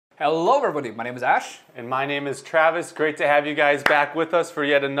Hello everybody, my name is Ash. And my name is Travis. Great to have you guys back with us for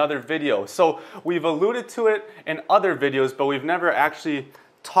yet another video. So we've alluded to it in other videos, but we've never actually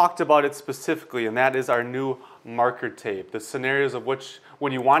talked about it specifically, and that is our new marker tape, the scenarios of which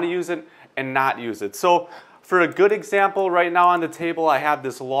when you want to use it and not use it. So for a good example, right now on the table I have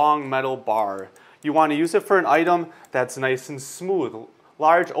this long metal bar. You want to use it for an item that's nice and smooth,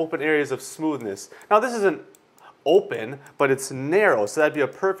 large open areas of smoothness. Now this isn't open, but it's narrow, so that'd be a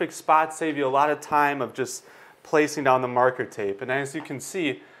perfect spot, save you a lot of time of just placing down the marker tape. And as you can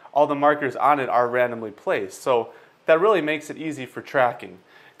see, all the markers on it are randomly placed, so that really makes it easy for tracking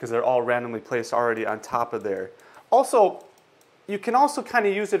because they're all randomly placed already on top of there. Also, you can also kind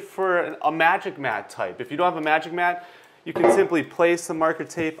of use it for a magic mat type. If you don't have a magic mat, you can simply place the marker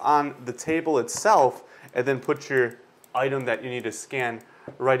tape on the table itself and then put your item that you need to scan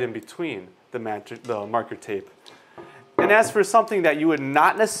right in between the marker tape. And as for something that you would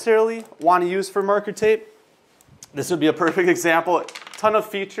not necessarily want to use for marker tape, this would be a perfect example. A ton of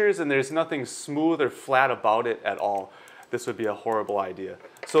features and there's nothing smooth or flat about it at all. This would be a horrible idea.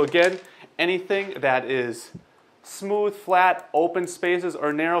 So again, anything that is smooth, flat, open spaces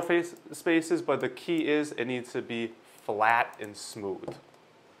or narrow spaces, but the key is it needs to be flat and smooth.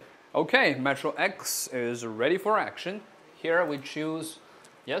 Okay, Metro X is ready for action. Here we choose,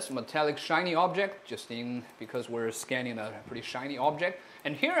 yes, metallic shiny object, because we're scanning a pretty shiny object.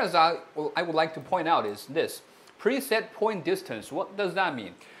 And here, as I would like to point out, is this preset point distance. What does that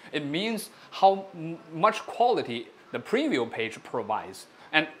mean? It means how much quality the preview page provides.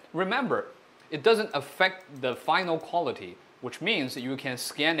 And remember, it doesn't affect the final quality, which means you can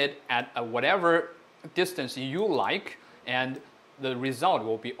scan it at whatever distance you like, and the result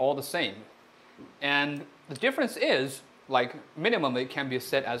will be all the same. And the difference is, like minimum it can be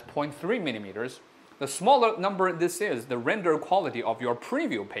set as 0.3 millimeters. The smaller number this is, the render quality of your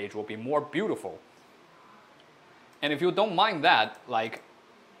preview page will be more beautiful. And if you don't mind that, like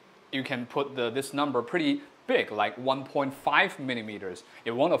you can put this number pretty big, like 1.5 millimeters.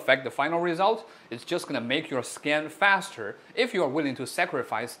 It won't affect the final result. It's just gonna make your scan faster if you are willing to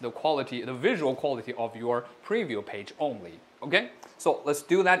sacrifice the quality, the visual quality of your preview page only. Okay, so let's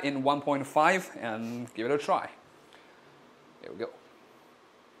do that in 1.5 and give it a try. There we go.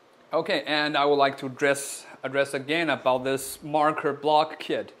 Okay, and I would like to address again about this marker block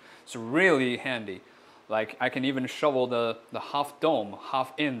kit. It's really handy. Like I can even shovel the half dome,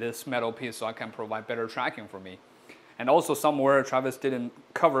 half in this metal piece, so I can provide better tracking for me. And also somewhere Travis didn't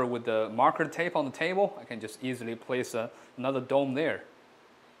cover with the marker tape on the table, I can just easily place another dome there.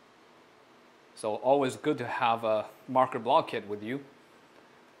 So always good to have a marker block kit with you.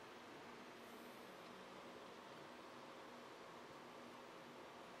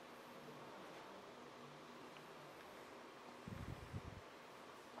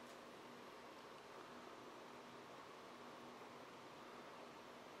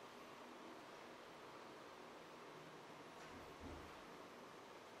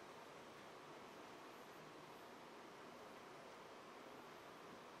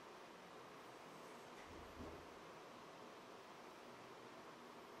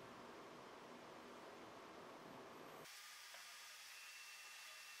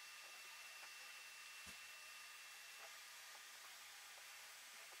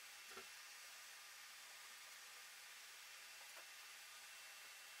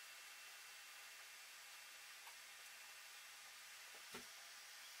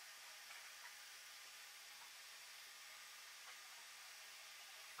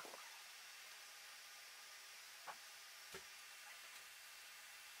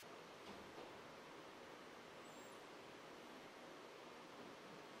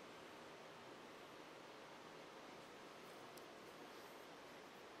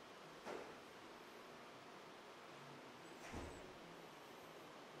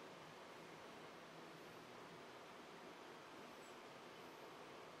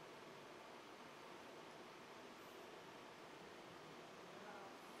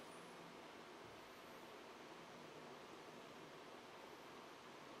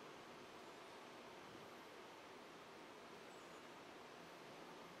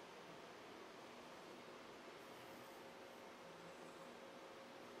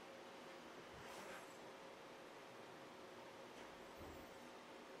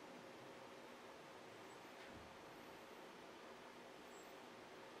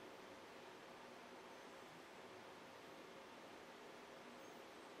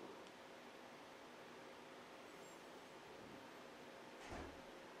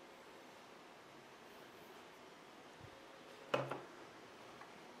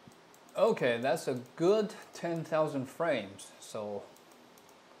 Okay, that's a good 10,000 frames. So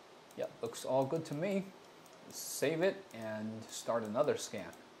looks all good to me. Save it and start another scan.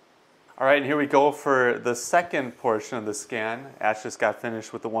 All right, and here we go for the second portion of the scan. Ash just got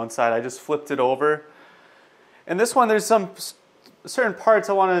finished with the one side. I just flipped it over. And this one, there's some certain parts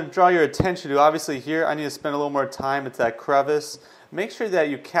I want to draw your attention to. Obviously here, I need to spend a little more time. It's that crevice. Make sure that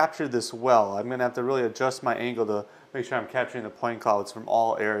you capture this well. I'm going to have to really adjust my angle to make sure I'm capturing the point clouds from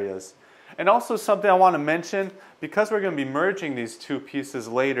all areas. And also something I want to mention, because we're going to be merging these two pieces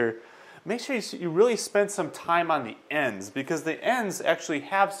later, make sure you really spend some time on the ends, because the ends actually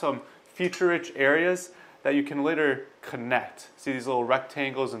have some feature-rich areas that you can later connect. See these little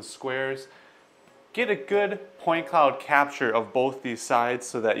rectangles and squares? Get a good point cloud capture of both these sides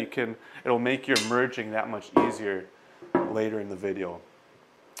so that it'll make your merging that much easier later in the video.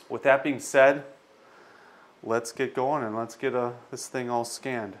 With that being said, let's get going and let's get this thing all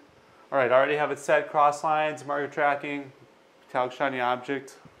scanned. All right, I already have it set, cross lines, marker tracking, metallic shiny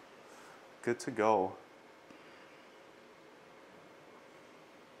object, good to go.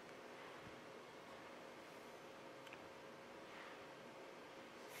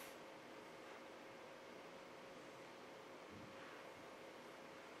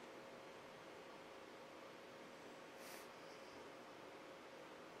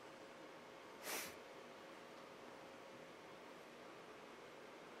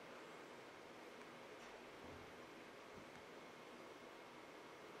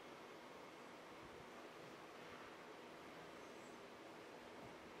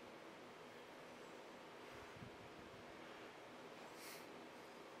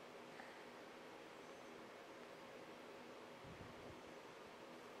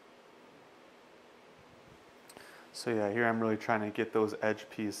 So yeah, here I'm really trying to get those edge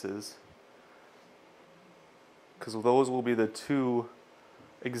pieces, because those will be the two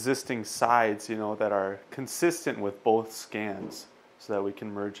existing sides, you know, that are consistent with both scans, so that we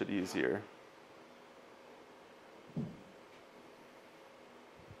can merge it easier.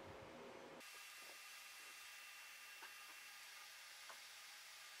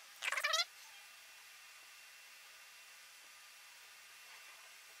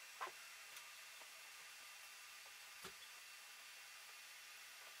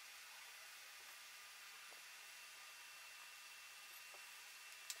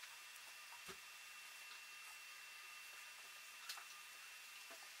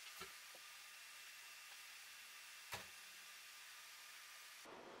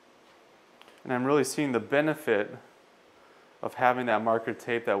 And I'm really seeing the benefit of having that marker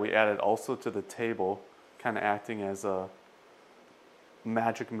tape that we added also to the table, kind of acting as a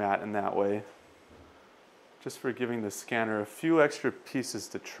magic mat in that way, just for giving the scanner a few extra pieces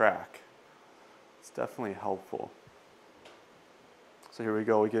to track. It's definitely helpful. So here we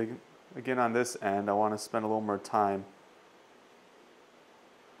go. Again on this end, I want to spend a little more time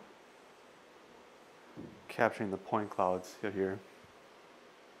capturing the point clouds here.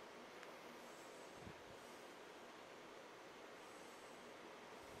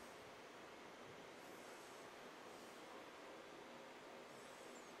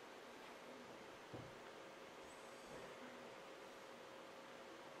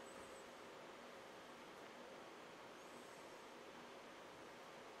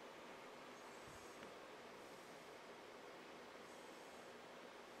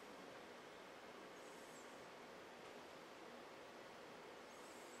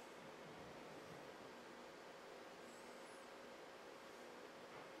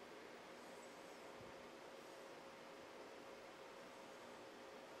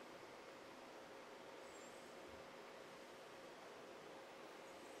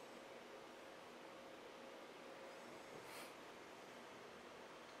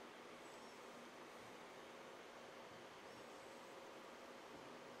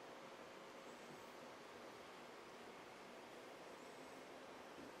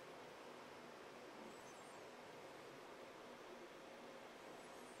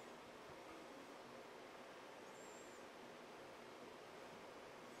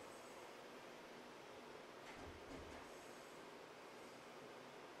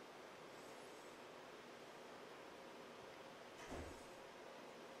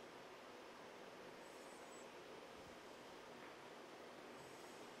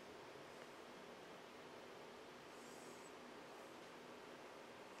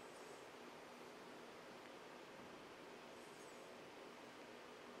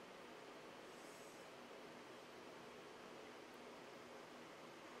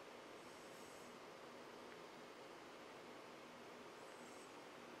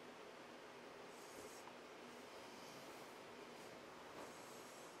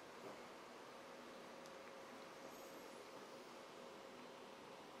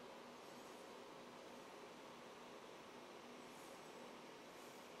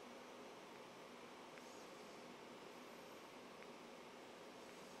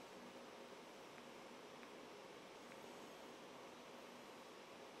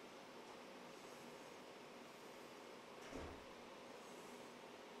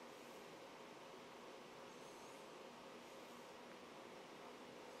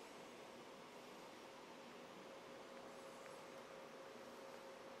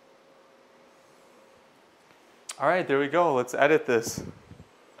 All right, there we go. Let's edit this.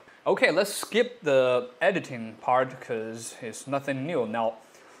 Okay, let's skip the editing part because it's nothing new. Now,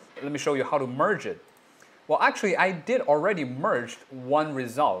 let me show you how to merge it. Well, actually, I did already merge one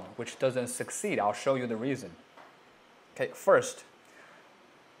result, which doesn't succeed. I'll show you the reason. Okay, first,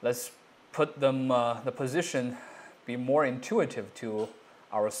 let's put them, the position be more intuitive to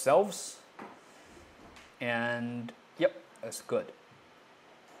ourselves. And, yep, that's good.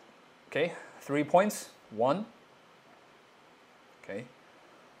 Okay, 3 points. 1. Okay.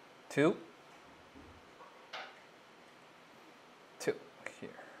 2. 2 here.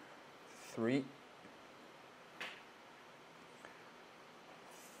 3.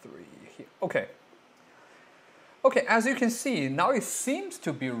 3 here. Okay. Okay, as you can see, now it seems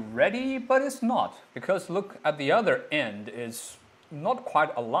to be ready, but it's not. Because look at the other end, it's not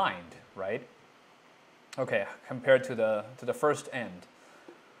quite aligned, right? Okay, compared to the first end.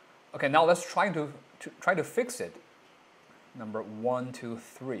 Okay, now let's try to fix it. Number 1, 2,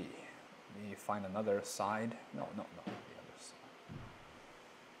 3. Let me find another side. No, the other side.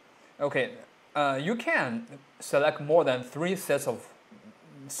 Okay, you can select more than 3 sets of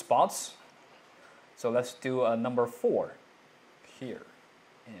spots. So let's do number 4 here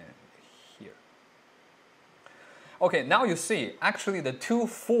and here. Okay, now you see, actually the 2,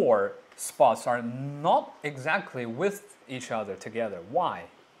 4 spots are not exactly with each other together. Why?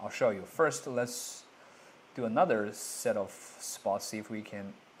 I'll show you. First, let's do another set of spots, see if we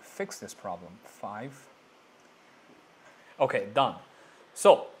can fix this problem. 5. Okay, done.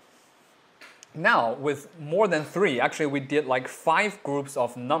 So, now with more than 3, actually we did like 5 groups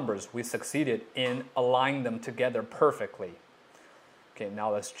of numbers. We succeeded in aligning them together perfectly. Okay,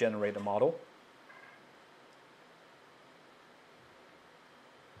 now let's generate a model.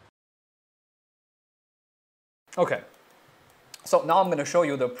 Okay, so now I'm going to show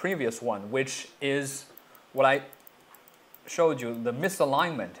you the previous one, which is what I showed you, the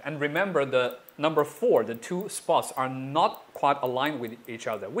misalignment. And remember the number 4, the 2 spots are not quite aligned with each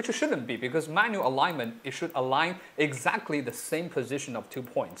other, which it shouldn't be, because manual alignment, it should align exactly the same position of 2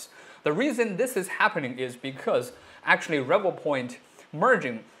 points. The reason this is happening is because actually Revopoint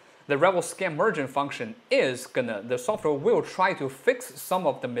merging, the Revoscan merging function is the software will try to fix some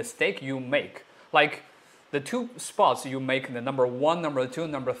of the mistake you make. Like the 2 spots you make, the number 1, number 2,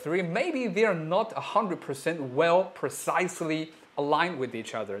 number 3, maybe they're not 100% well precisely aligned with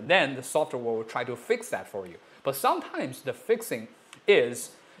each other. Then the software will try to fix that for you. But sometimes the fixing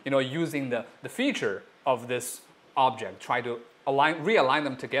is, using the feature of this object, try to realign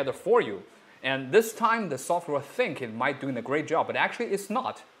them together for you. And this time the software think it might doing a great job, but actually it's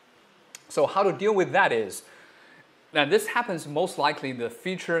not. So how to deal with that is, now this happens most likely the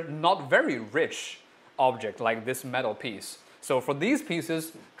feature not very rich object like this metal piece. So for these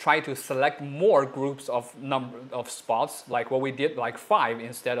pieces, try to select more groups of spots, like what we did, like 5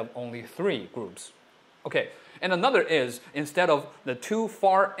 instead of only 3 groups. Okay, and another is, instead of the 2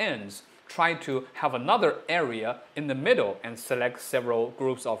 far ends, try to have another area in the middle and select several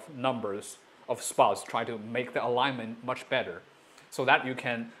groups of numbers of spots. Try to make the alignment much better, so that you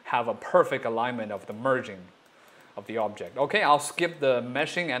can have a perfect alignment of the merging of the object. Okay, I'll skip the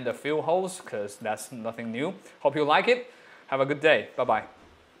meshing and the fill holes because that's nothing new. Hope you like it. Have a good day. Bye-bye.